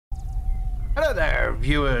Hello there,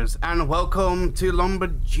 viewers, and welcome to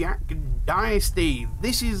Lumberjack Dynasty.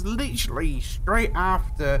 This is literally straight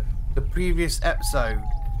after the previous episode.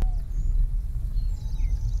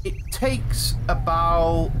 It takes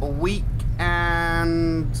about a week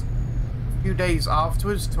and a few days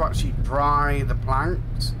afterwards to actually dry the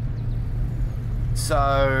planks.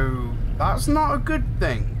 So that's not a good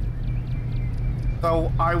thing.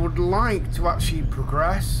 So I would like to actually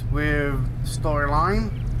progress with the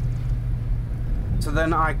storyline, so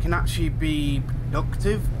then I can actually be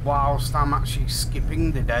productive whilst I'm actually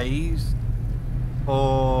skipping the days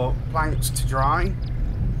for planks to dry.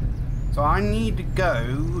 So I need to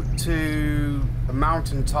go to the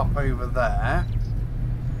mountaintop over there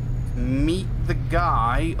to meet the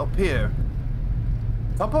guy up here.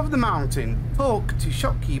 Top of the mountain, talk to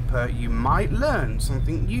shopkeeper, you might learn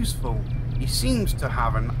something useful. He seems to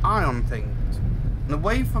have an eye on things. And the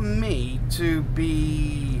way for me to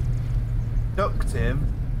be productive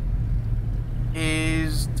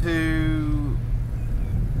is to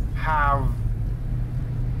have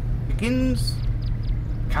chickens,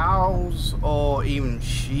 cows, or even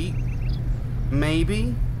sheep,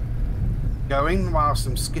 maybe, going whilst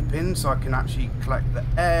I'm skipping, so I can actually collect the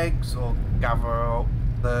eggs or gather up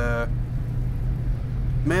the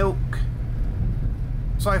milk.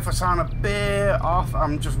 So if I sound a bit off,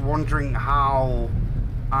 I'm just wondering how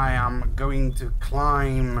I am going to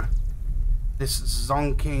climb this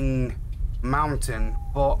zonking mountain,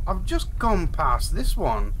 but I've just gone past this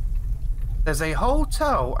one. There's a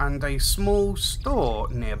hotel and a small store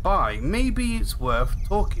nearby. Maybe it's worth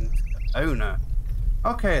talking to the owner.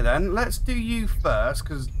 Okay then, let's do you first,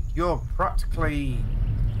 because you're practically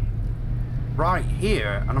right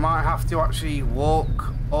here, and I might have to actually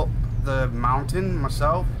walk up the mountain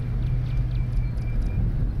myself.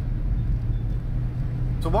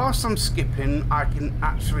 So whilst I'm skipping, I can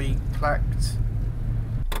actually collect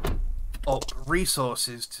up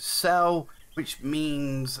resources to sell, which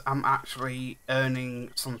means I'm actually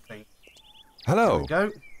earning something. Hello. There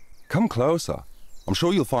we go. Come closer. I'm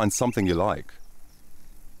sure you'll find something you like.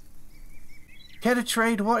 Care to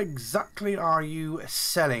trade? What exactly are you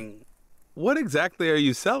selling? What exactly are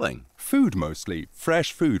you selling? Food mostly.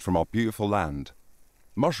 Fresh food from our beautiful land.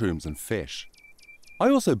 Mushrooms and fish. I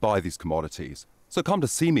also buy these commodities, so come to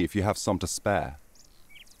see me if you have some to spare.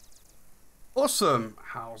 Awesome.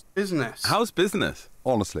 How's business? How's business?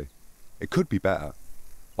 Honestly, it could be better.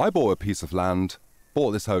 I bought a piece of land,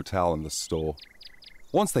 bought this hotel and the store.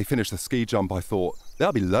 Once they finished the ski jump, I thought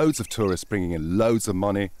there'll be loads of tourists bringing in loads of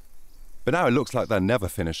money. But now it looks like they'll never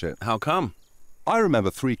finish it. How come? I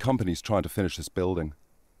remember 3 companies trying to finish this building.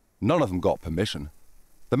 None of them got permission.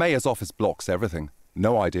 The mayor's office blocks everything.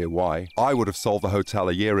 No idea why. I would have sold the hotel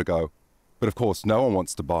a year ago. But of course, no one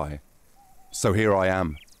wants to buy. So here I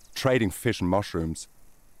am, trading fish and mushrooms,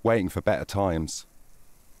 waiting for better times.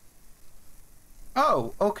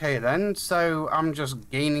 Oh, okay then. So I'm just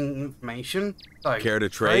gaining information. So, Care to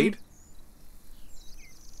trade?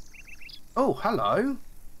 Oh, hello.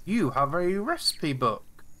 You have a recipe book.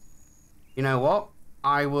 You know what?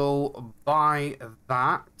 I will buy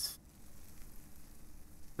that.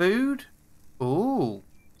 Food? Ooh.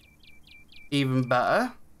 Even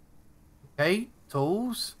better. Okay,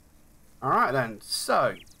 tools. Alright then,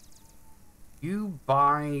 so you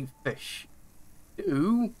buy fish.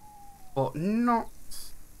 Do, but not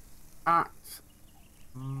at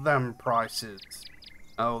them prices.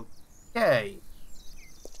 Okay.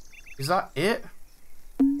 Is that it?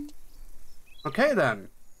 Okay then.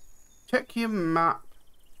 Check your map.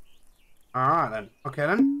 Alright then. Okay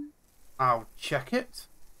then. I'll check it.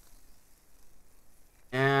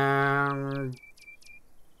 And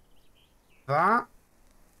that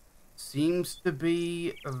seems to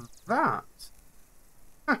be that.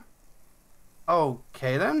 Huh.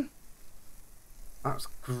 Okay then. That's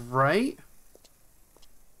great.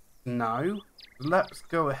 Now, let's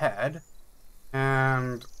go ahead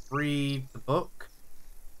and read the book.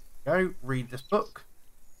 Go, read this book.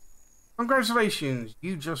 Congratulations,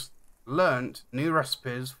 you just learnt new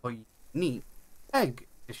recipes for unique egg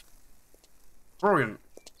dish. Brilliant.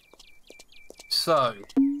 So,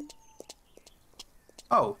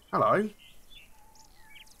 oh, hello.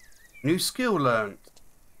 New skill learnt.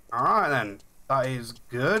 Alright then, that is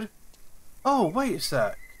good. Oh, wait a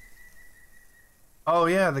sec. Oh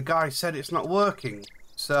yeah, the guy said it's not working.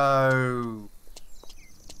 So,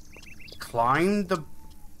 climb the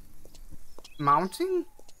mountain?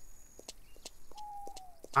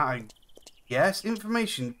 I guess.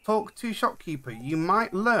 Information. Talk to shopkeeper. You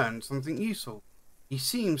might learn something useful. He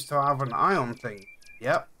seems to have an eye on things.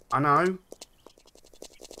 Yep, I know.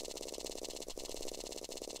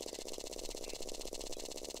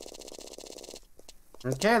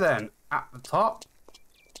 Okay then, at the top.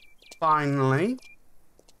 Finally.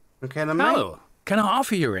 Okay then, mate. Hello. Can I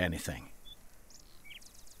offer you anything?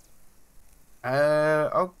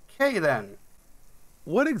 Okay then.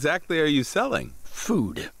 What exactly are you selling?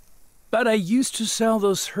 Food. But I used to sell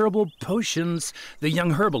those herbal potions the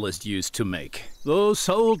young herbalist used to make. Those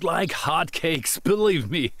sold like hotcakes,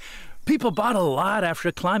 believe me. People bought a lot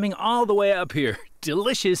after climbing all the way up here.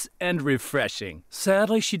 Delicious and refreshing.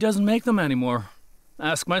 Sadly, she doesn't make them anymore.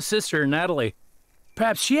 Ask my sister, Natalie.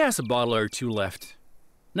 Perhaps she has a bottle or two left.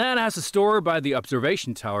 Nat has a store by the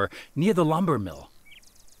observation tower near the lumber mill.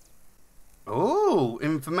 Oh,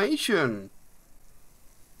 information.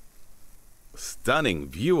 Stunning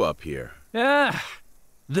view up here. Ah,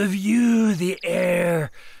 the view, the air.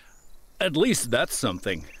 At least that's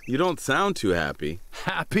something. You don't sound too happy.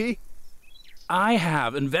 Happy? I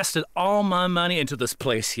have invested all my money into this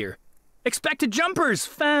place here. Expected jumpers,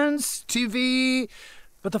 fans, TV.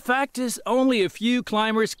 But the fact is, only a few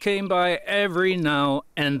climbers came by every now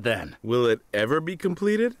and then. Will it ever be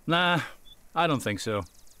completed? Nah, I don't think so.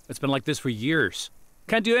 It's been like this for years.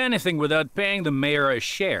 Can't do anything without paying the mayor a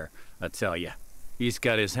share, I tell ya. He's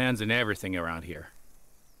got his hands in everything around here.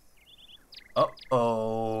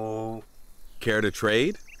 Uh-oh. Care to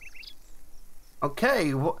trade?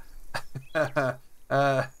 Okay, what?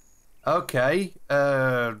 Okay.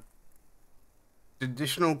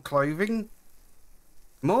 Additional clothing?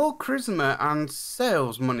 More charisma and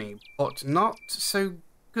sales money, but not so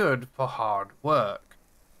good for hard work.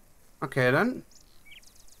 Okay then.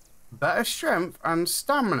 Better strength and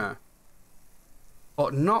stamina,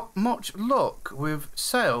 but not much luck with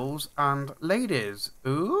sales and ladies.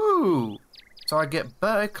 Ooh. So I get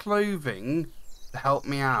better clothing to help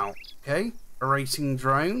me out. Okay. A racing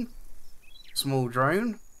drone. Small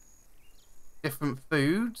drone. Different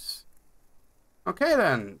foods. Okay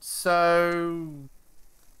then. So...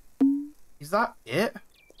 is that it?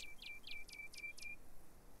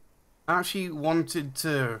 I actually wanted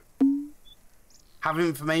to have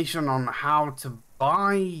information on how to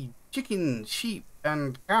buy chickens, sheep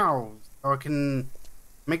and cows so I can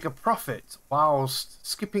make a profit whilst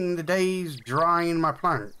skipping the days drying my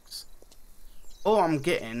planks. All I'm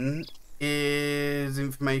getting is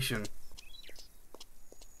information.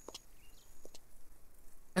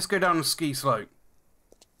 Let's go down the ski slope.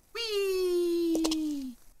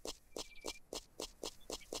 Whee!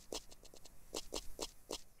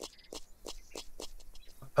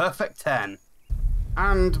 Perfect 10.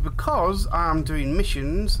 And because I'm doing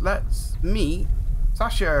missions, let's meet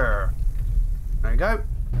Sasha. There you go.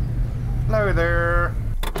 Hello there.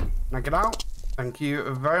 Knock it out. Thank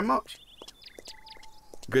you very much.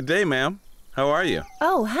 Good day, ma'am. How are you?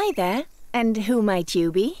 Oh, hi there. And who might you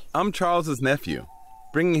be? I'm Charles's nephew,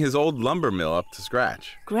 bringing his old lumber mill up to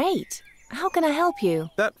scratch. Great. How can I help you?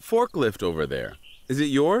 That forklift over there, is it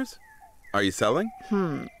yours? Are you selling?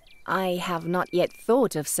 I have not yet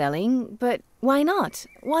thought of selling, but why not?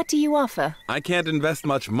 What do you offer? I can't invest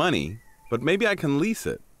much money, but maybe I can lease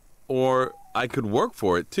it. Or I could work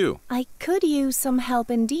for it too. I could use some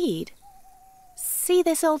help indeed. See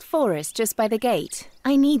this old forest just by the gate?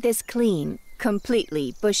 I need this clean,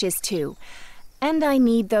 completely, bushes too. And I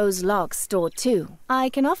need those logs stored too. I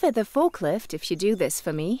can offer the forklift if you do this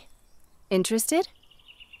for me. Interested?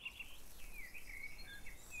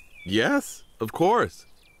 Yes, of course.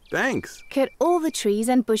 Thanks. Cut all the trees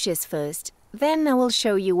and bushes first. Then I will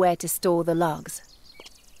show you where to store the logs.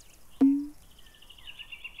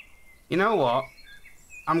 You know what?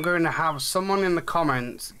 I'm going to have someone in the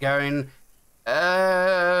comments going,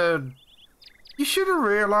 you should have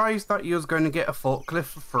realised that you was going to get a forklift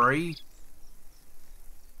for free.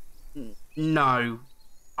 No,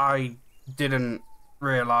 I didn't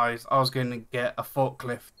realise I was going to get a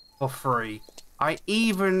forklift for free. I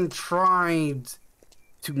even tried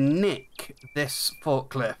to nick this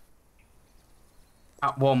forklift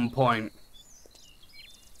at one point.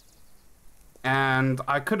 And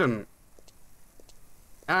I couldn't.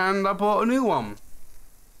 And I bought a new one.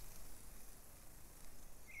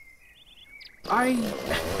 I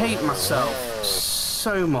hate myself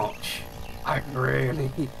so much. I really,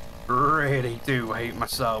 really do hate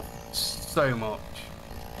myself so much.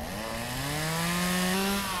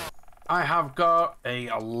 I have got a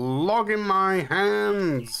log in my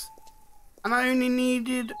hands. And I only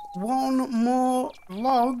needed one more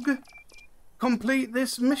log to complete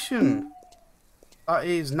this mission. That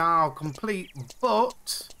is now complete,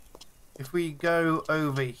 but if we go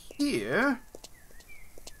over here,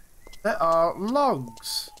 there are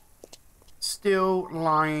logs still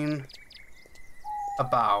lying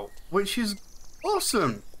about, which is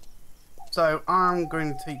awesome. So I'm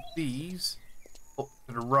going to take these up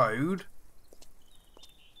to the road.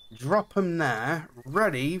 Drop them there,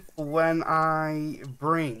 ready for when I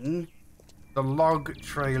bring the log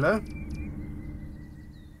trailer.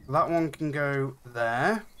 That one can go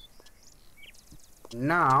there.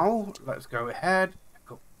 Now, let's go ahead,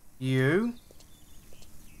 pick up you.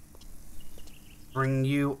 Bring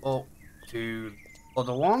you up to the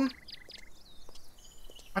other one.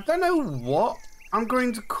 I don't know what I'm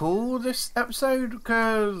going to call this episode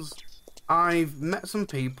because I've met some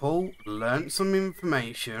people, learnt some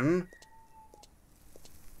information,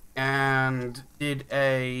 and did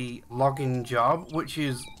a logging job, which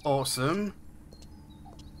is awesome.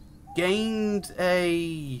 Gained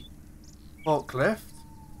a forklift.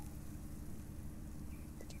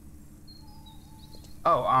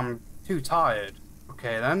 Oh, I'm too tired.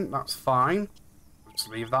 Okay then, that's fine. Let's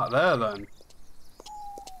leave that there then.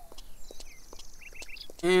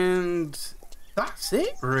 And that's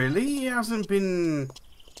it really. It hasn't been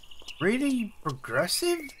really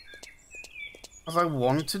progressive as I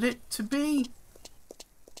wanted it to be.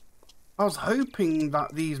 I was hoping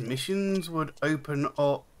that these missions would open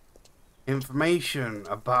up information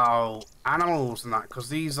about animals and that, because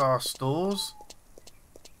these are stores.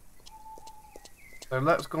 So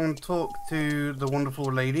let's go and talk to the wonderful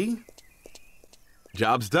lady.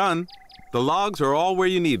 Job's done. The logs are all where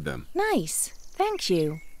you need them. Nice. Thank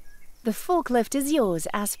you. The forklift is yours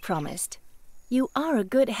as promised. You are a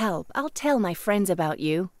good help. I'll tell my friends about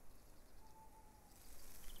you.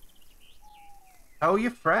 Tell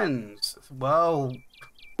your friends. Well,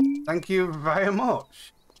 thank you very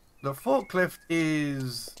much. The forklift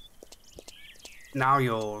is now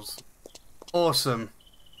yours. Awesome.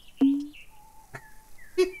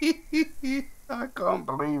 I can't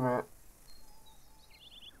believe it.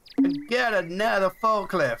 Get another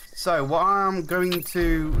forklift. So what I'm going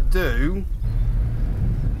to do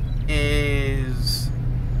is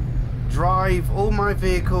drive all my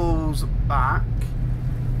vehicles back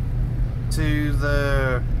to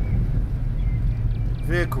the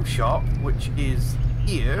vehicle shop, which is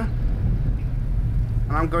here,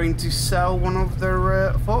 and I'm going to sell one of their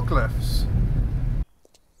forklifts.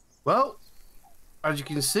 Well, as you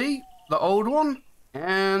can see, the old one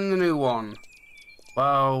and the new one.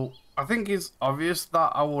 Well, I think it's obvious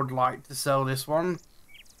that I would like to sell this one.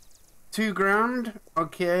 $2 grand.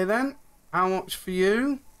 Okay then. How much for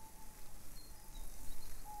you?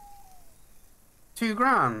 $2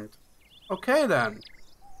 grand. Okay then.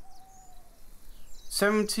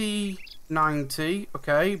 70, 90.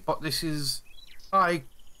 Okay, but this is high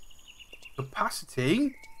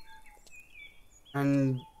capacity.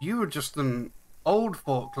 And you were just an old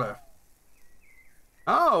forklift.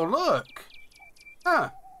 Oh, look.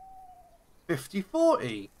 Ah,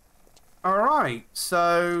 50-40. Alright,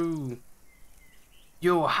 so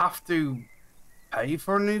you'll have to pay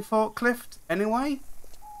for a new forklift anyway?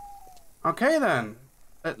 Okay then,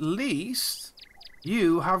 at least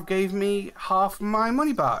you have gave me half my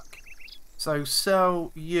money back. So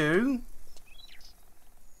sell you.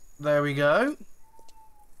 There we go.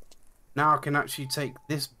 Now I can actually take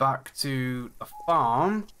this back to the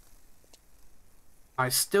farm. I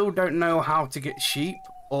still don't know how to get sheep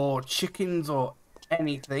or chickens or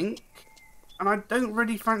anything, and I don't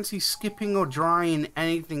really fancy skipping or drying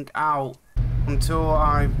anything out until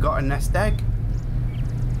I've got a nest egg.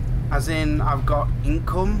 As in, I've got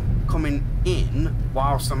income coming in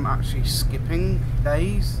whilst I'm actually skipping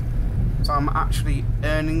days, so I'm actually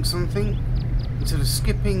earning something instead of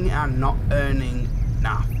skipping and not earning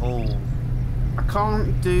naffle. I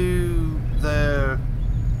can't do the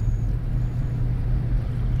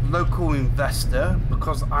local investor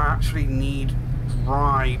because I actually need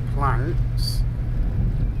dry planks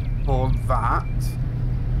for that.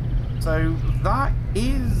 So that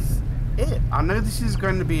is it. I know this is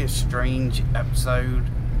going to be a strange episode.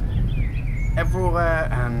 Everywhere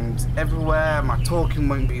my talking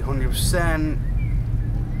won't be 100%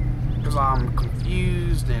 because I'm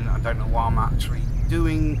confused and I don't know what I'm actually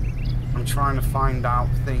doing. I'm trying to find out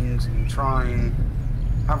things and try and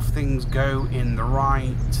have things go in the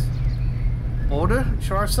right order,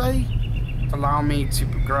 shall I say, to allow me to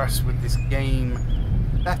progress with this game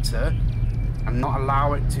better and not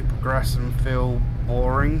allow it to progress and feel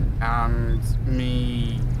boring and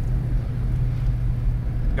me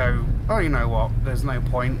go, oh, you know what, there's no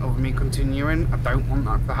point of me continuing. I don't want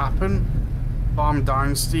that to happen. Farm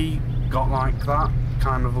Dynasty got like that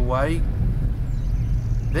kind of a way.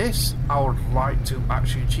 This, I would like to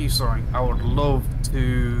actually achieve something. I would love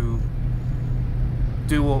to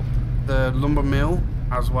do up the lumber mill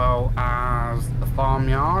as well as the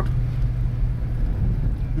farmyard.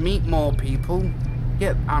 Meet more people,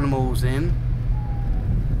 get animals in,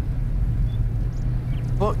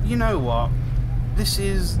 But you know what? This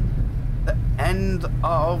is the end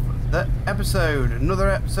of the episode.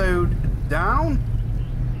 Another episode down.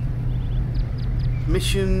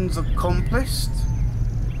 Missions accomplished.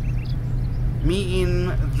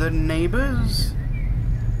 Meeting the neighbors.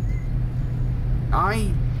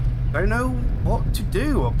 I don't know what to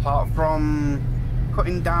do apart from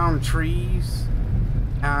cutting down trees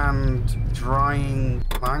and drying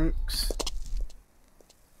planks.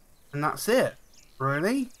 And that's it,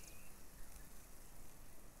 really.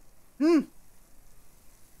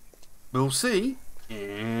 We'll see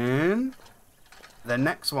in the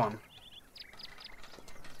next one.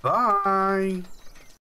 Bye.